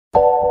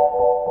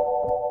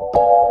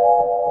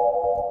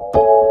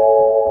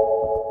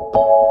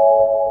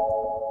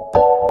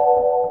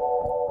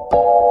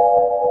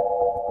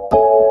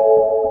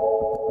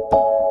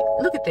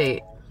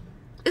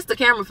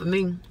for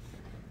me.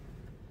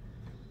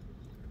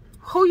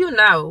 Who you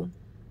know,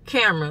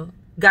 camera,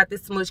 got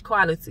this much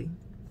quality?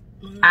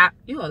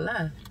 You a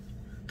lie.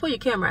 Pull your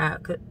camera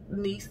out,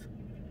 niece.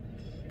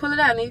 Pull it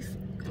out, niece.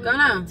 Go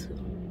on.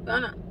 Go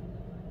on.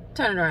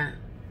 Turn it around.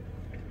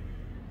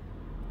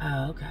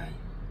 Oh, okay.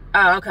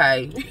 Oh,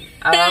 okay.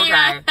 Oh,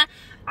 okay.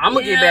 I'm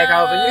going to get back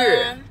over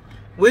here.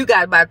 We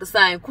got about the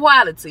same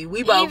quality.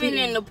 We both even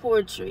in the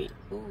portrait.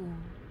 Ooh.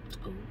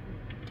 Ooh,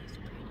 that's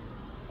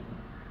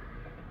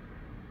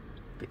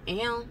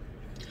pretty.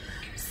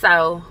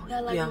 So,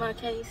 y'all like my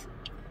case?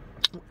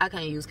 I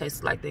can't use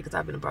cases like that because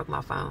I've been broke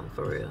my phone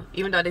for real.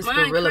 Even though this is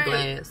Gorilla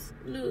Glass.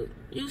 Look,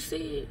 you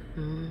see it.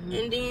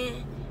 And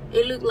then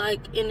it looked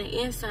like in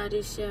the inside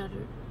it's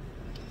shattered.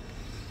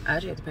 I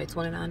just had to pay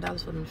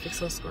 $29 for them to fix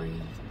her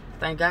screen.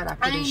 Thank God I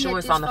put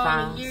insurance on the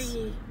phones.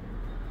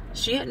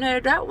 She hadn't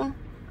had that one.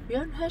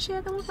 Has she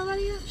had that one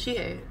somebody else? She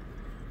had.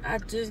 I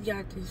just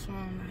got this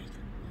phone like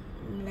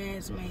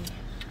last May.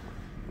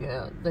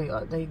 Yeah,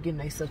 they getting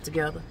their stuff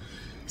together.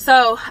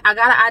 So I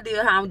got an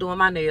idea how I'm doing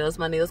my nails.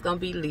 My nails gonna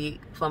be lit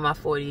for my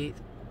 40th.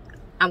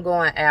 I'm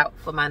going out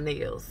for my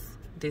nails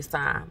this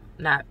time.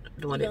 Not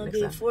doing it next time.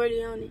 You gonna get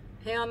 40 on it?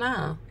 Hell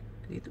no.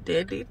 These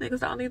niggas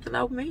don't need to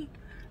know me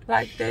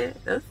like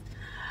that.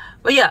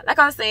 But yeah, like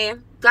I was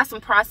saying, got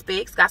some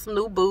prospects, got some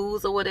new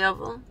boos or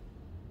whatever.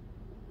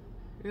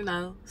 You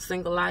know,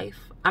 single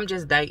life. I'm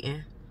just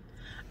dating.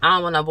 I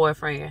don't want no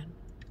boyfriend.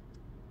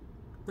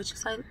 What you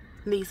say,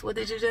 niece? What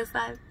did you just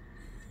say?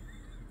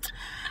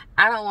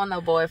 I don't want no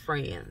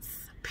boyfriends,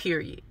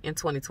 period, in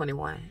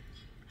 2021.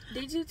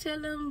 Did you tell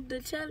them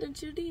the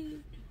challenge you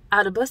did?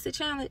 Oh, the busted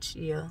challenge?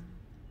 Yeah.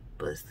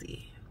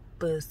 Bussy.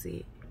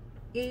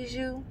 Is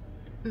you?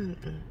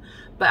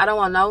 But I don't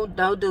want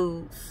no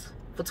dudes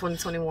for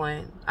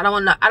 2021. I don't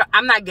want no.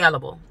 I'm not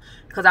gallable.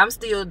 Because I'm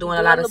still doing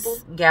a lot of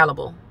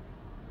gallable.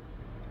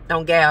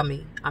 Don't gal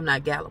me. I'm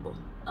not gallable.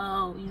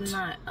 Oh, you're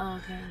not? Oh,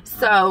 okay.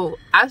 So,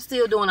 I'm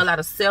still doing a lot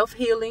of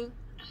self-healing.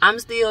 I'm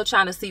still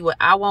trying to see what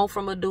I want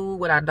from a dude,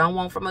 what I don't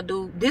want from a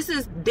dude.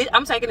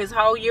 I'm taking this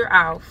whole year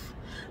off.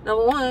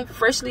 Number one,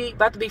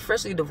 about to be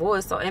freshly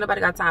divorced, so ain't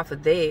nobody got time for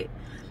that.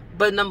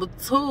 But number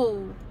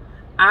two,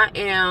 I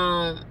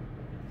am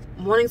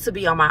wanting to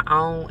be on my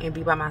own and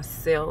be by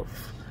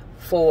myself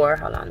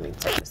hold on, let me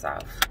take this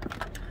off.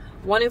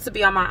 Wanting to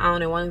be on my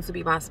own and wanting to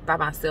be by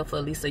myself for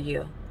at least a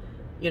year.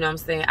 You know what I'm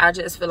saying? I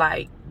just feel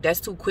like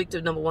that's too quick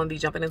to, number one, be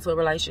jumping into a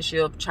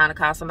relationship, trying to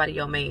call somebody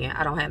your man.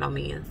 I don't have no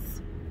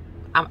mans.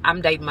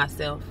 I'm dating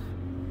myself.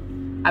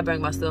 I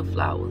bring myself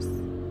flowers.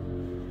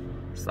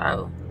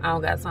 So, I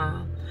don't got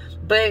time.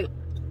 But,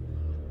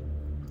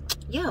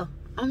 yeah.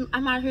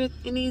 I'm out here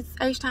in these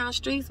H-Town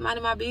streets,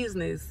 minding my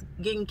business.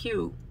 Getting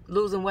cute.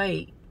 Losing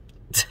weight.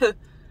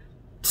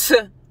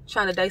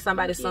 Trying to date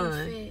somebody's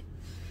son.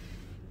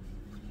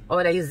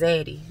 Or they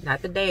zaddy.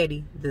 Not the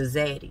daddy. The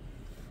zaddy.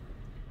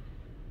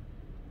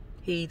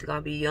 He's going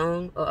to be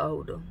young or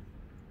older.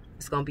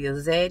 It's going to be a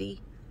zaddy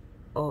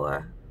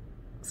or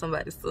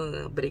somebody's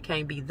son, but it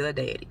can't be the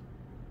daddy.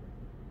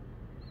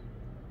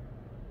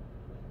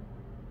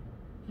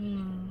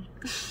 I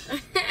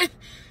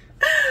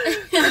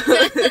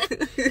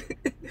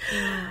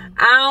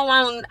don't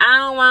want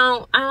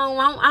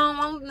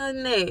none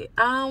of that.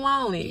 I don't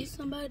want it. He's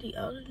somebody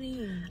older than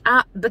you.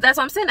 But that's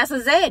what I'm saying. That's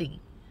a zaddy.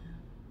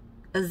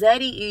 A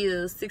zaddy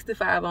is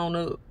 65 on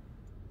up.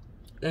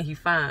 And he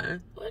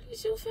fine. What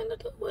is you finna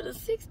do with a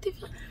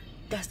 65?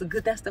 That's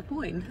the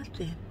point.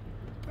 Nothing.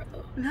 Bro.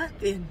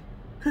 Nothing.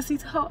 Cause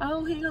he's so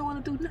old, he don't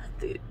want to do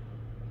nothing.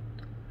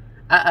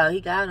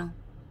 He got him.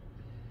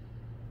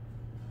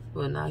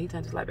 Well, no, he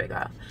turned his light back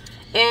off.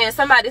 And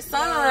somebody's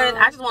son,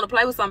 I just want to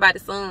play with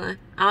somebody's son.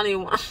 I don't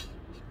even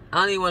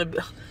want to be,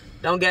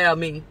 don't gal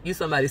me. You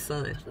somebody's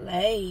son.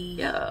 Play.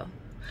 Yeah.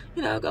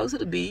 You know, go to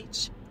the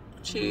beach,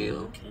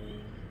 chill. Okay.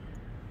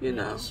 You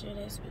know. Sure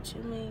that's what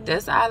you mean.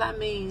 That's all I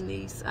mean,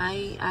 niece. I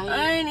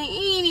ain't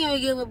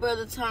even give a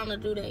brother time to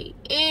do that.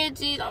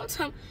 Edgy, don't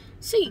tell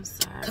me.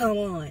 Come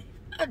on.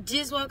 I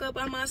just woke up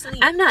on my sleep.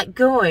 I'm not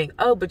going.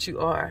 Oh, but you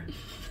are.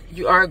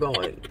 You are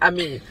going. I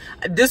mean,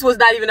 this was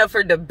not even up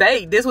for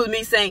debate. This was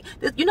me saying,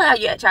 you know how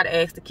you try to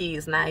ask the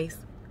kids nice?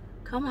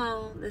 Come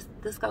on,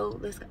 let's go.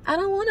 I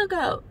don't want to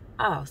go.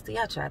 Oh, see,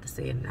 I tried to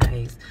say it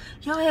nice.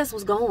 Your ass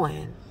was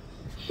going.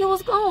 You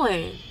was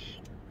going.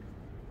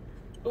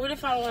 What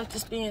if I want to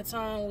spend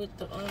time with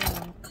the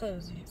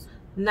cousins?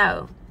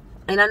 No.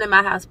 Ain't none in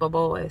my house but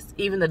boys.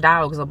 Even the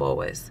dogs are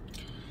boys.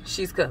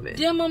 She's coming.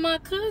 Them are my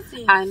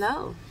cousins. I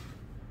know.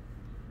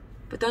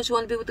 But don't you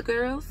want to be with the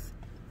girls?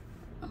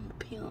 I'm a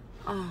pimp.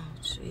 Oh,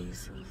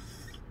 Jesus.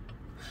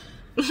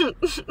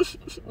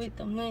 With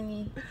the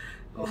money.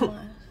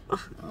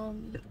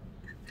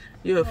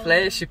 You're a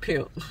flashy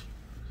pimp.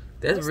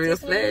 That's real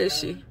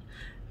flashy.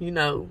 You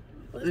know,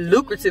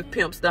 lucrative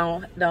pimps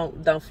don't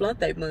flaunt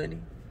their money.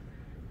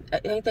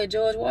 Ain't that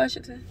George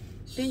Washington?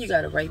 Then you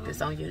got a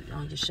rapist on your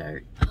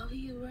shirt. Oh,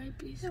 he a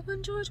rapist? That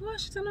wasn't George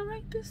Washington a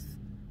rapist?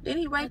 Didn't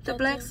he rape the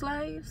black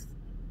slaves?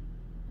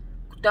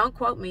 Don't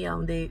quote me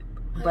on that,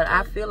 but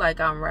I feel like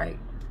I'm right.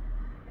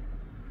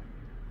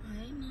 I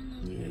ain't know.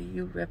 Yeah,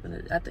 you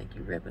repping I think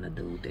you repping a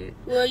dude that.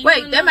 Well,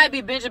 wait, that might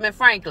be Benjamin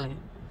Franklin.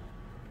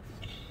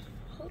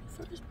 Who the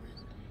first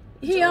president?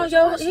 He on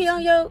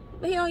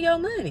your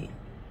money.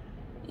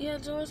 Yeah,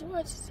 George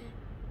Washington.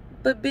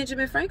 But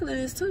Benjamin Franklin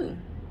is too.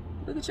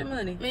 Look at your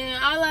money. Man,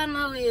 all I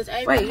know is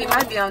Abraham. Wait, he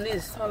might be on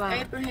this. Hold on.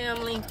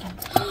 Abraham Lincoln.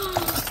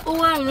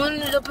 Oh, I'm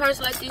running to the purse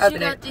like this. Open you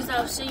got this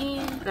off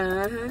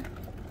Shein.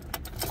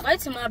 Wait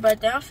till my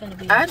birthday. I'm finna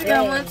be. I just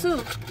got one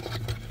too.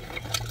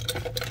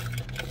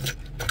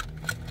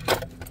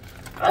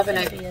 I'm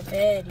finna be a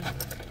baddie.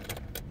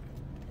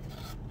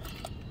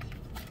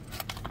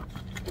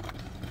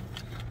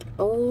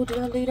 Oh, did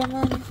I leave that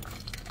money?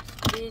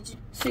 Did you?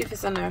 See if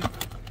it's in there.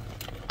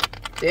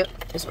 Yep,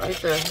 it's right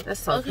there. That's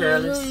so Okay,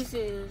 careless. who this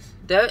is?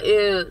 That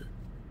is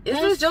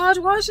this George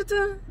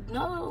Washington?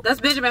 No. That's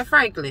Benjamin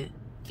Franklin.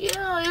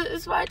 Yeah,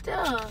 it's right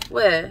there.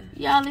 Where?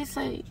 Y'all, it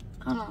say,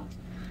 hold on.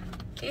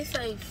 It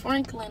say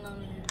Franklin on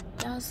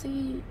there. Y'all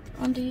see it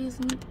under his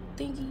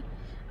thingy?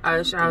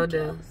 I sure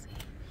do.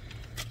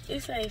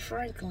 It say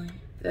Franklin.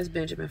 That's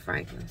Benjamin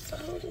Franklin. So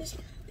this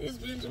is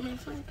Benjamin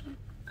Franklin.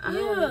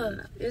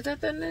 Yeah. Is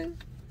that name?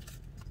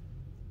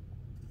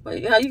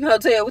 Wait, how you gonna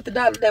tell with the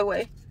dollar that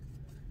way?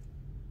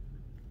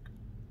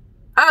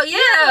 Oh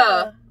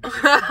yeah.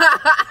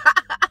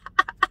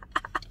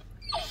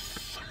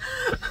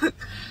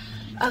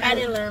 I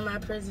didn't learn my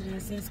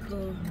presidents in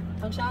school.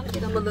 I'm trying to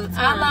get them a little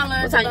time.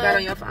 What time you got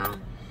on your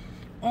phone?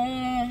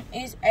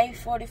 It's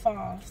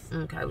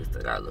 8:45. Okay, we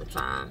still got a little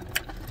time.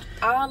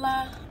 All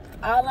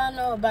I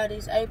know about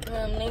is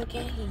Abraham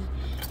Lincoln.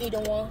 He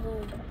the one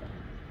who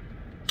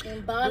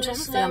I'm trying to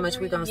see how much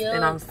we're gonna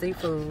spend on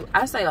seafood.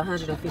 I say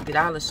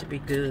 $150 should be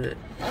good.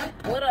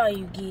 What are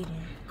you getting?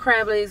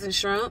 Crab legs and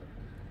shrimp.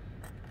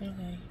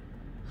 Okay.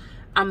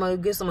 I'm gonna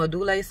get some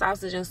µaduğ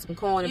sausage and some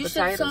corn and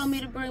potatoes. You should have told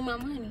me to bring my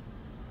money.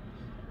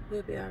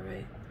 We'll be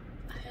alright.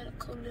 I had a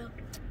cool little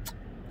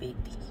 50.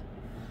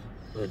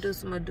 We'll do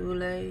some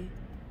µaduğ,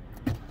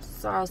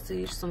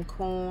 sausage, some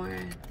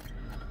corn,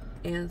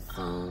 and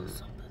some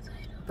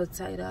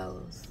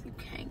potatoes. You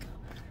can't go.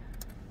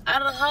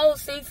 Out of the whole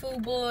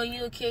seafood bowl,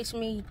 you'll catch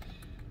me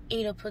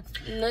eat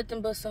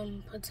nothing but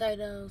some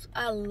potatoes.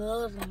 I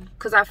love them.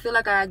 Because I feel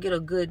like I get a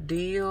good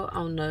deal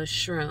on the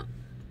shrimp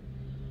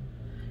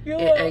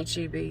at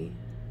H-E-B.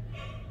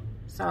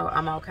 So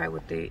I'm okay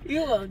with it.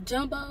 You a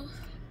jumbo?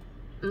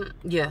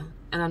 Yeah.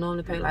 And I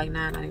normally pay like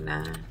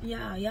 $9.99.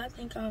 Yeah, y'all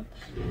think I'm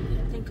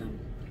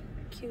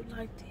cute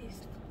like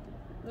this?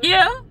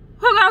 Yeah.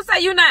 Who gonna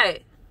say you not?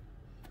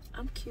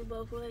 I'm cute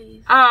both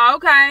ways. Oh,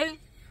 okay.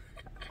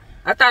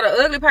 I thought an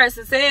ugly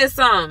person said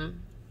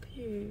something.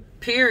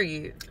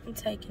 Period. I'm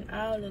taking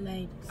all the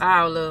ladies.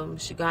 All of them.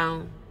 She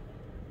gone.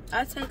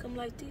 I take them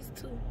like this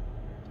too.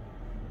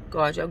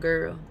 Guard your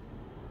girl.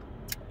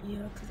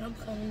 Yeah, because I'm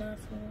coming out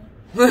for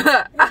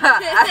them.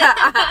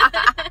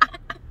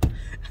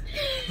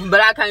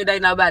 But I can't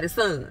date nobody's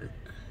son.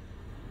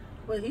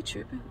 Well, he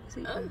tripping.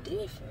 I'm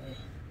different.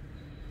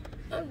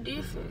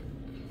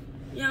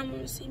 Y'all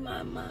want to see my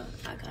I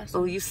got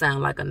some. Oh, you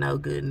sound like a no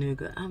good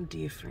nigga. I'm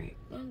different.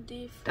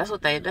 That's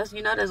what they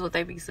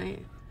be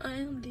saying. I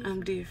am different.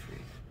 I'm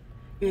different.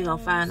 You ain't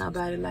gonna find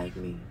nobody like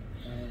me.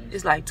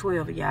 It's like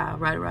 12 of y'all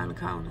right around the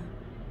corner.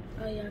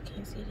 Oh, y'all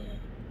can't see that.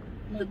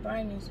 My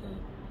brain is up.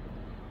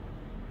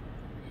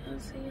 Y'all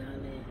see y'all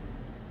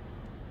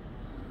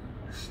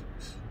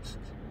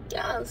that?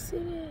 Y'all see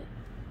that?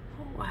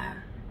 Oh, wow.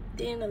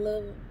 Then the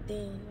love,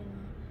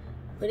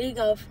 but it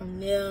go from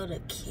Nell to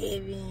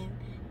Kevin,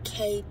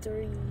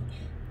 K3,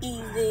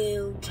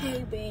 Ezel,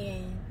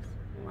 K-Band.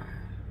 Wow.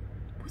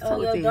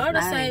 Oh, your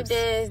daughter saved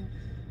as.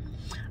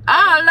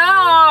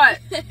 Oh,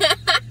 Lord.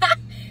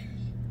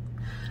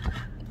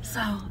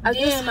 So, I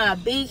guess my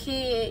big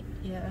head.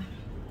 Yeah.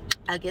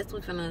 I guess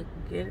we're finna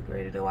get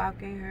ready to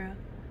walk in here.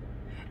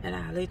 And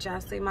I'll let y'all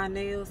see my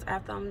nails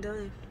after I'm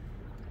done.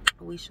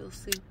 We shall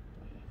see.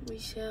 We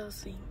shall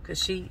see.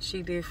 Cause she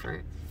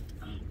different.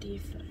 I'm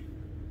different.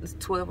 There's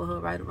 12 of her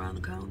right around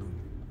the corner.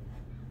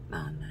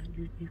 Nah,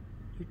 you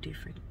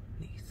different,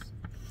 niece.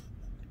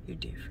 You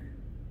different.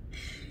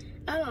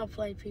 I don't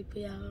play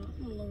people, y'all.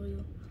 I'm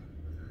loyal.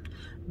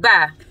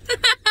 Bye.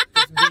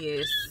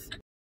 Yes.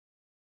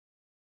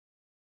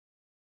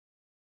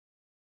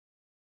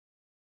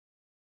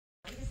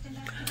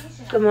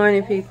 Good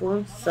morning,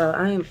 people. So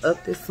I am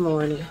up this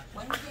morning,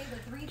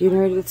 getting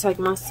ready to take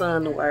my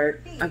son to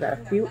work. I got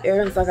a few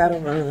errands I gotta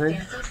run.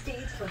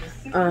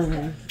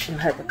 I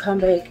had to come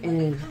back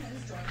and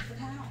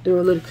do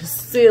a little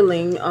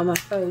concealing on my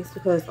face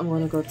because I'm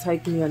gonna go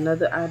take me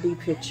another ID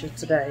picture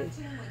today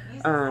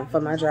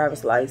for my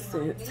driver's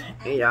license.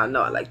 And y'all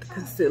know I like to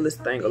conceal this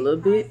thing a little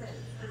bit.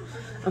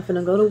 I'm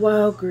finna go to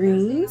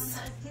Walgreens.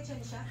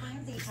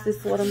 This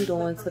is what I'm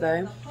doing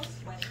today.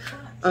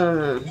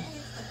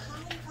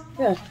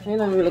 Yeah, ain't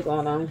nothing really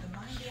going on.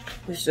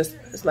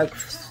 It's like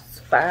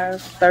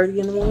 5:30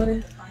 in the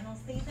morning.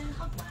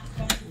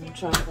 I'm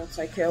trying to go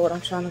take care of what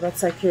I'm trying to go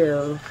take care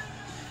of.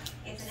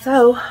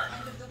 So,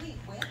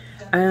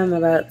 I am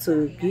about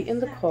to get in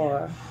the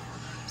car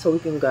so we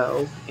can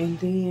go. And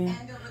then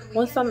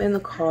once I'm in the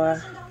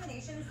car,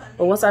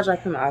 but once I drop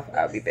him off,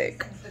 I'll be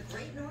back.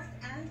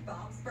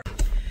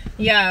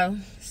 Yeah,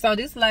 so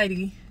this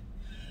lady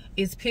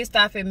is pissed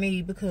off at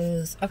me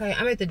because, okay,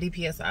 I'm at the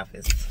DPS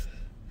office.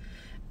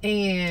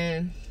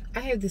 And I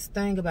have this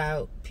thing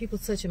about people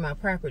touching my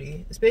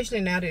property,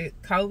 especially now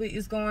that COVID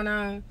is going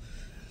on.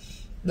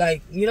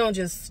 Like, you don't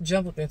just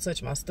jump up and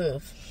touch my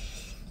stuff.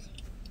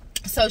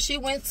 So she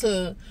went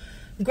to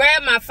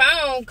grab my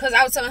phone because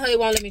I was telling her it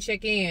won't let me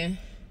check in.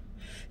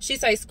 She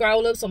say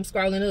scroll up, so I'm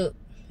scrolling up.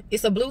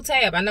 It's a blue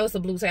tab. I know it's a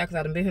blue tab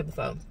because I've been here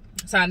before.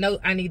 So I know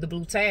I need the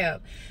blue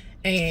tab.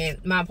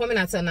 And my appointment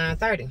not till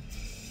 9:30.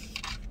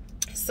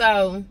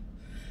 So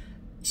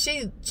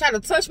she tried to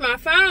touch my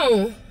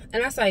phone.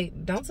 And I say,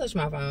 don't touch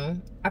my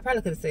phone. I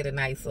probably could have said it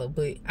nicer,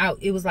 but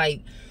it was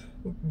like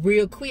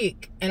real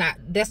quick. And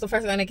that's the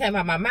first thing that came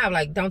out of my mouth,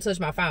 like, don't touch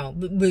my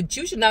phone. But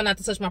you should know not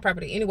to touch my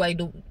property anyway,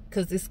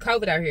 because it's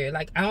COVID out here.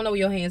 Like, I don't know where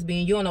your hands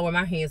been. You don't know where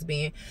my hands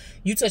been.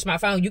 You touch my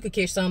phone, you could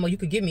catch some or you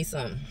could give me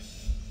some.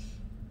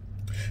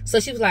 So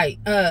she was like,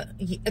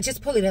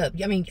 just pull it up.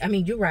 I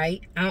mean, you're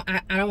right.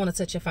 I don't want to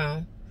touch your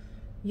phone.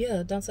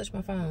 Yeah, don't touch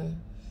my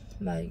phone.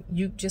 Like,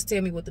 you just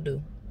tell me what to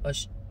do. Or,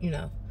 you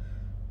know,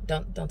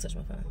 don't touch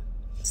my phone.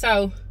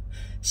 So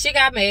she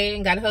got mad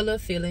and got her little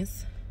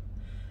feelings.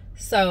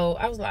 So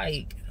I was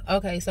like,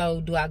 okay,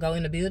 so do I go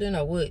in the building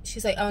or what? She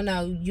said, oh,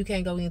 no, you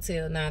can't go in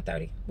till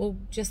 9:30. Well,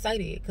 just say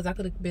that, because I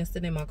could have been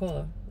sitting in my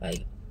car.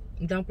 Like,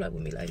 don't play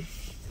with me, lady.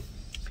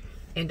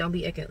 And don't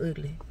be acting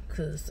ugly,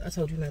 because I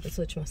told you not to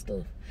touch my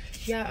stuff.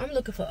 Yeah, I'm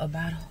looking for a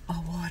bottle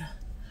of water.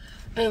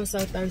 I am so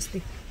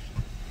thirsty.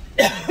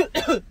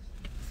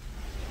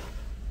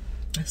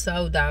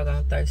 So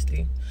doggone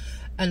thirsty.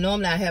 And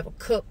normally I have a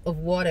cup of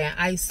water and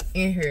ice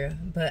in here,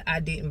 but I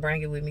didn't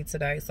bring it with me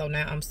today. So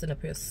now I'm sitting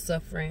up here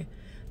suffering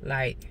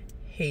like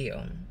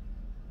hell.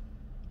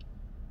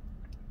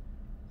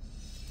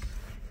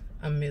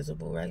 I'm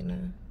miserable right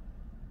now.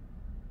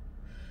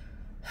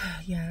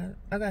 Yeah,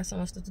 I got so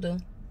much stuff to do.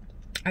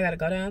 I gotta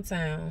go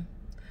downtown.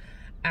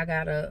 I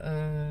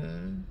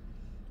gotta,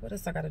 what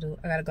else I gotta do?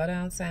 I gotta go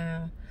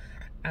downtown.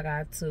 I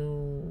got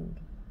to,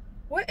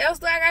 what else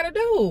do I gotta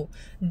do?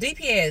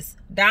 DPS,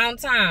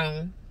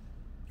 downtown.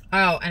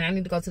 Oh, and I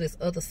need to go to this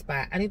other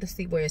spot. I need to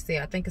see where it's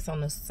at. I think it's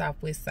on the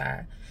southwest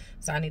side.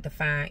 So I need to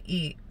find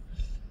it.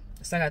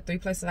 So I got 3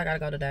 places I gotta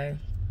go today.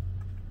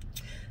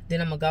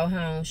 Then I'm gonna go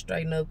home,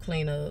 straighten up,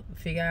 clean up,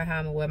 figure out how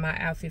I'm gonna wear my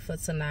outfit for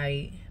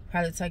tonight.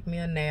 Probably take me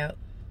a nap.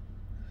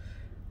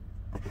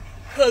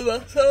 Cause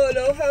my son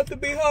don't have to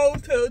be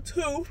home till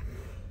 2.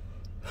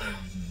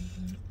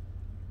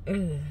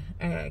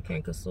 I got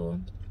canker sore.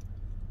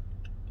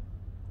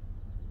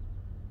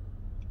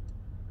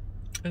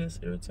 And it's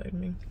irritating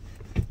me.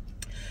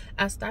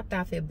 I stopped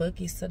off at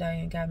Buc-ee's today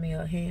and got me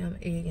a ham,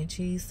 egg, and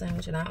cheese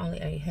sandwich, and I only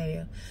ate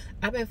half.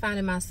 I've been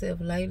finding myself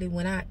lately,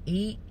 when I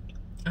eat,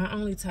 I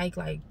only take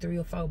like 3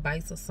 or 4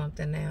 bites or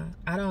something now.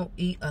 I don't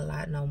eat a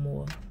lot no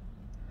more.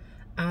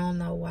 I don't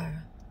know why.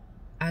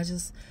 I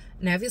just,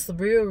 now if it's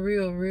real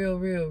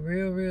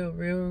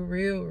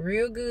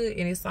good,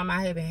 and it's something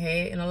I haven't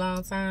had in a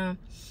long time,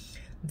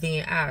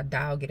 then I'll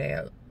dog it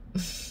out.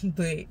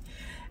 But,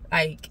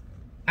 like,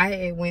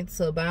 I went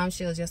to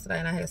µ'Bam's yesterday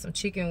and I had some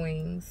chicken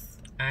wings.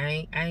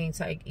 I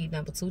ain't eat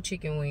number 2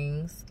 chicken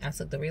wings. I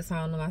took the rest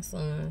home to my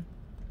son.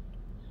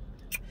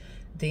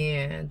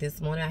 Then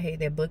this morning I had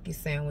that Buc-ee's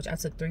sandwich. I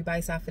took 3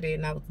 bites off of it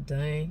and I was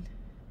done.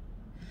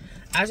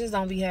 I just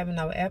don't be having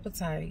no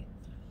appetite.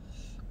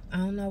 I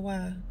don't know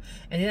why.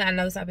 And then I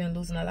noticed I've been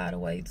losing a lot of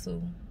weight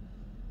too,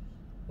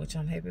 which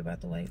I'm happy about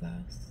the weight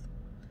loss.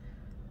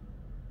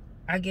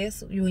 I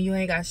guess when you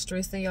ain't got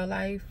stress in your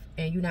life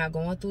and you're not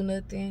going through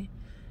nothing,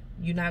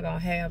 you're not gonna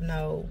have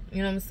no,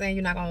 you know what I'm saying?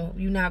 You're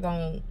not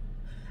gonna,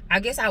 I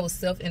guess I was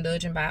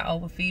self-indulging by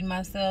overfeeding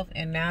myself,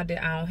 and now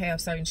that I don't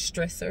have certain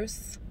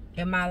stressors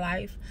in my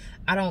life,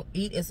 I don't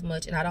eat as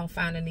much and I don't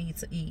find the need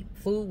to eat.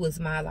 Food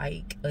was my,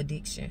 like,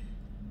 addiction.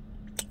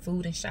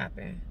 Food and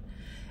shopping.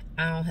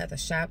 I don't have to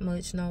shop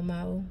much no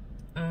more.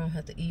 I don't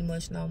have to eat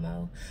much no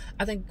more.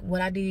 I think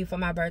what I did for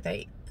my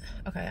birthday,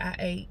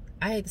 okay,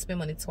 I had to spend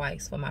money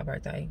twice for my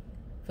birthday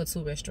for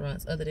 2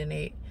 restaurants. Other than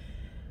that,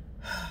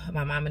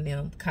 my mom and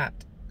them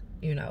copped,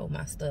 you know,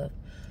 my stuff.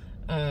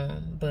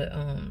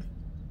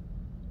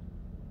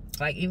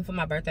 Like, even for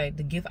my birthday,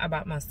 the gift I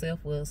bought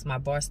myself was my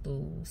bar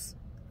stools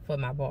for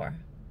my bar.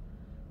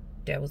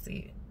 That was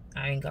it.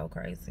 I ain't go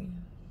crazy.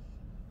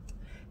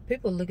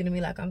 People looking at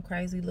me like I'm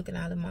crazy looking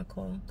out of my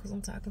car because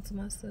I'm talking to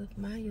myself.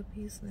 Mind your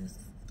business.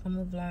 I'm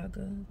a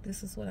vlogger.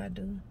 This is what I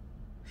do.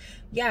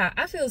 Yeah,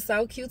 I feel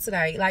so cute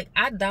today. Like,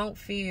 I don't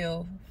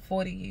feel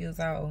 40 years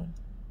old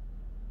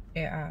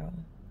at all.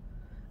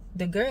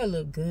 The girl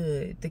look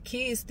good. The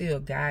kids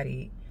still got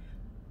it.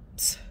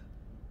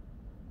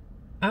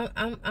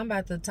 I'm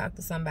about to talk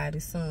to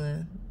somebody's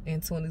son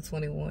in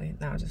 2021.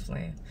 No, I'm just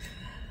playing.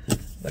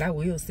 But I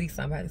will see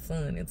somebody's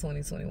son in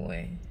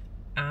 2021.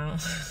 I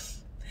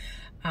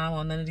don't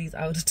want none of these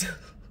older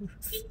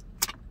dudes.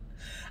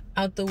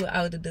 I'm through with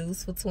older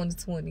dudes for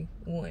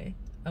 2021.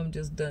 I'm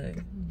just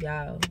done.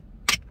 Y'all,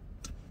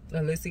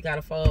 Unless he got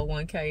a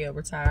 401k, a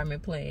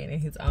retirement plan, and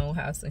his own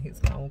house and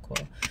his own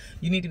car.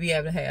 You need to be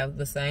able to have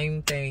the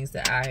same things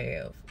that I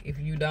have. If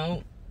you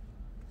don't,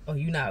 or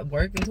you're not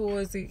working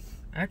towards it,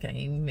 I can't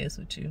even mess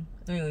with you.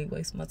 I ain't gonna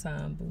waste my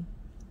time, boo.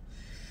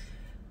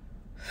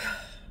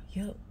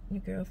 Yep,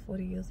 your girl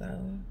 40 years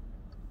old.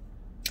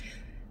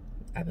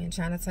 I've been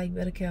trying to take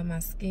better care of my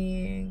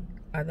skin.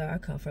 Although I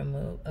come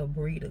from a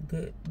breed of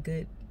good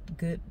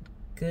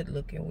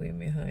looking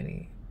women,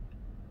 honey.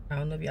 I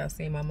don't know if y'all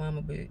seen my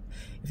mama, but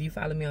if you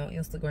follow me on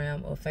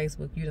Instagram or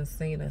Facebook, you done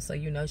seen her, so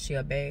you know she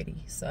a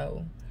baddie.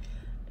 So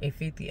at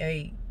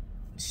 58,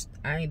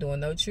 I ain't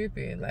doing no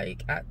tripping.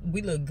 Like,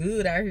 we look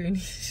good out here in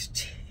these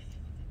streets.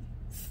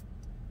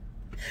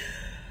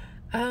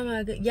 Oh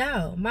my God,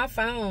 y'all, my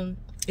phone,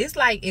 it's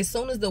like as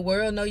soon as the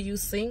world know you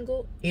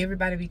single,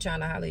 everybody be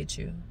trying to holler at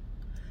you.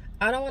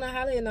 I don't want to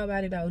holler at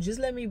nobody though. Just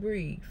let me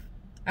breathe.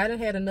 I done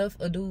had enough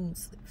of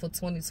dudes for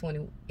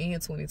 2020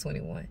 and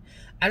 2021.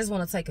 I just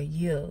want to take a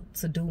year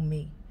to do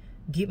me,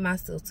 get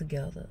myself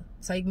together,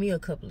 take me a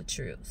couple of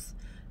trips,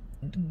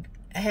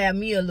 have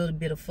me a little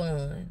bit of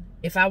fun.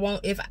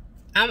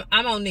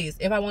 I'm on this.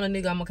 If I want a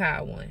nigga, I'm gonna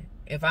call one.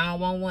 If I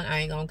don't want one, I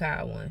ain't gonna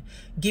call one.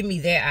 Give me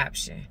that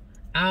option.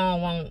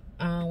 I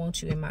don't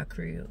want you in my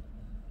crib.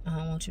 I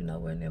don't want you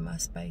nowhere near my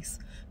space,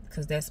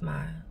 because that's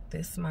my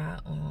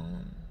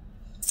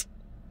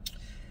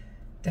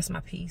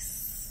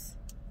peace.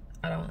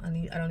 I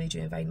don't need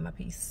you invading my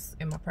peace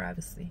and my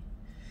privacy.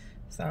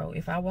 So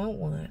if I want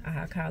one,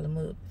 I'll call him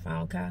up. If I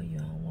don't call you,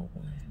 I don't want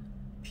one.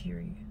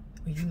 Period.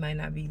 Or you might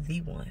not be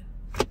the one.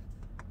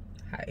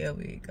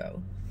 However it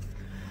go.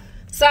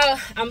 So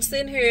I'm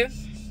sitting here.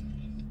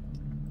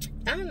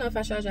 I don't know if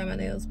I showed y'all my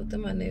nails, but they're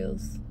my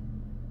nails.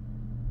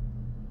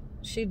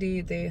 She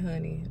did that,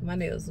 honey. My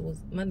nails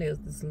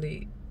is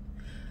lit.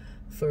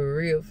 For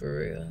real, for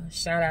real.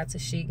 Shout out to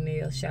Chic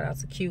Nails. Shout out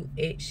to Cute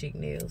at Chic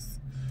Nails.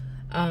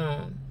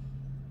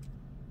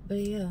 But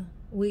yeah,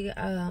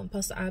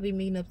 I'll be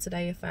meeting up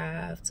today at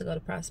 5 to go to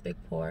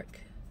Prospect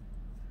Park.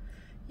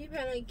 You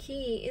probably like,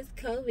 Key, it's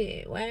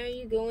COVID. Why are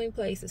you going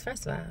places?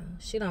 First of all,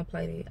 she don't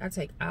play that. I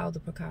take all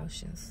the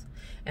precautions.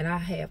 And I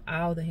have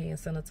all the hand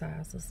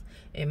sanitizers.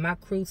 And my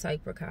crew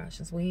take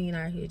precautions. We ain't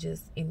out here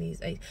just in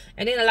these. And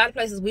then a lot of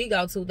places we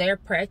go to, they're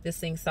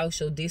practicing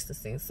social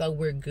distancing. So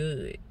we're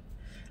good.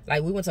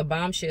 Like, we went to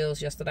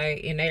Bombshells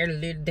yesterday, and they're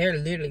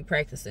literally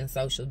practicing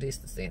social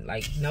distancing.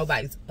 Like,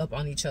 nobody's up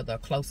on each other or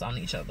close on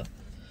each other.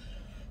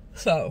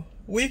 So,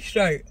 we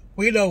straight.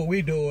 We know what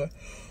we doing.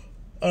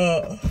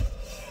 But,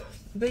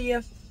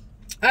 yeah.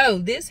 Oh,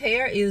 this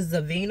hair is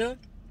Zavina.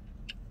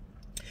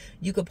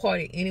 You could part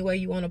it any way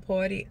you want to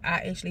part it. I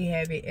actually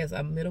have it as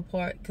a middle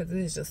part, because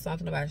it's just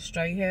something about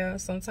straight hair.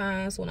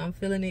 Sometimes, when I'm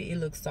feeling it, it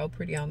looks so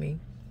pretty on me.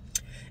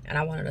 And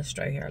I wanted a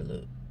straight hair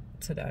look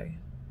today.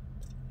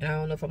 And I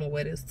don't know if I'm going to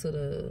wear this to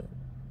the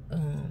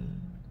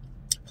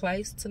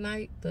place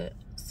tonight. But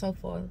so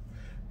far,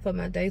 for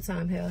my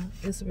daytime hair,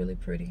 it's really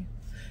pretty.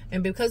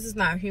 And because it's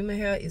not human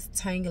hair, it's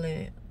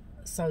tangling.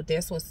 So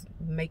that's what's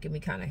making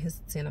me kind of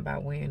hesitant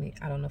about wearing it.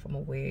 I don't know if I'm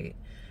going to wear it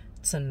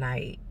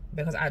tonight.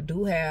 Because I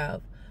do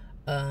have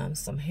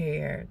some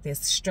hair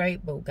that's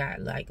straight, but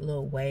got like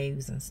little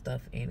waves and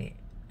stuff in it.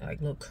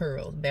 Like little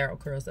curls, barrel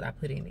curls that I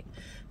put in it.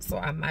 So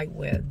I might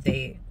wear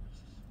that.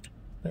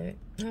 But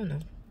I don't know.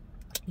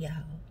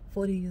 Y'all,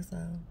 40 years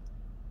old.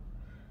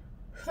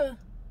 Huh.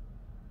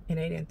 And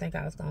they didn't think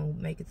I was going to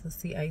make it to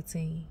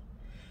C18.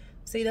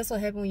 See, that's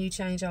what happened when you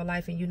change your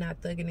life and you're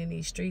not thugging in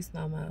these streets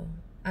no more.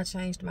 I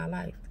changed my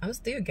life. I'm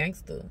still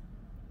gangster.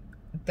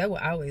 That will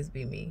always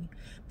be me.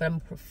 But I'm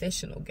a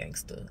professional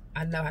gangster.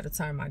 I know how to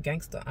turn my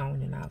gangster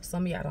on and off.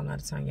 Some of y'all don't know how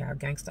to turn y'all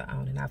gangster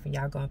on and off. And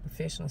y'all go in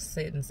professional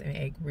settings and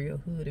act real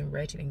hood and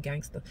ratchet and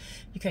gangster.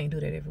 You can't do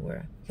that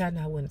everywhere. You gotta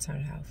know when to turn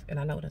it off. And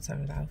I know when to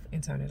turn it off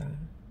and turn it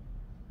on.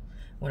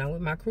 When I'm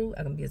with my crew,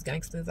 I can be as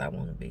gangster as I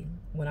want to be.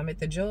 When I'm at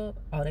the job,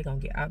 oh, they gonna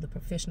get all the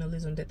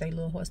professionalism that they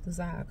little horse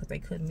desire, because they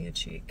couldn't be a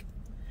chick.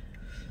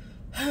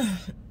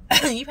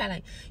 You probably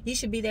like, you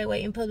should be that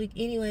way in public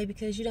anyway,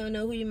 because you don't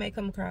know who you may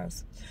come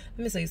across.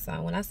 Let me say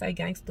something. When I say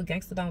gangster,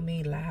 gangster don't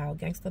mean loud.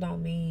 Gangster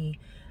don't mean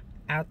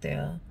out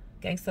there.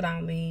 Gangster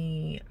don't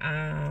mean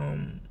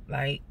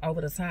like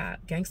over the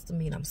top. Gangster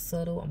mean I'm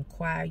subtle, I'm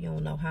quiet, you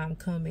don't know how I'm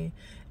coming,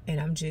 and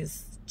I'm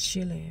just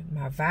chilling.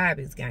 My vibe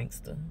is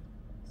gangster.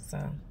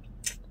 So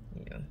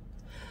yeah.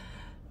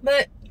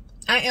 But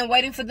I am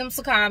waiting for them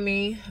to call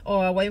me,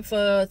 or waiting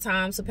for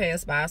time to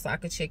pass by so I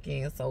can check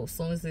in. So as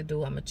soon as they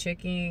do, I'm going to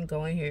check in,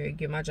 go in here,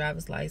 get my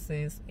driver's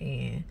license,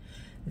 and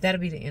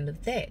that'll be the end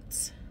of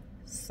that.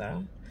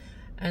 So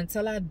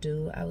until I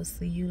do, I will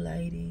see you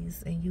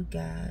ladies and you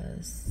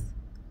guys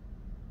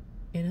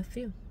in a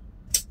few.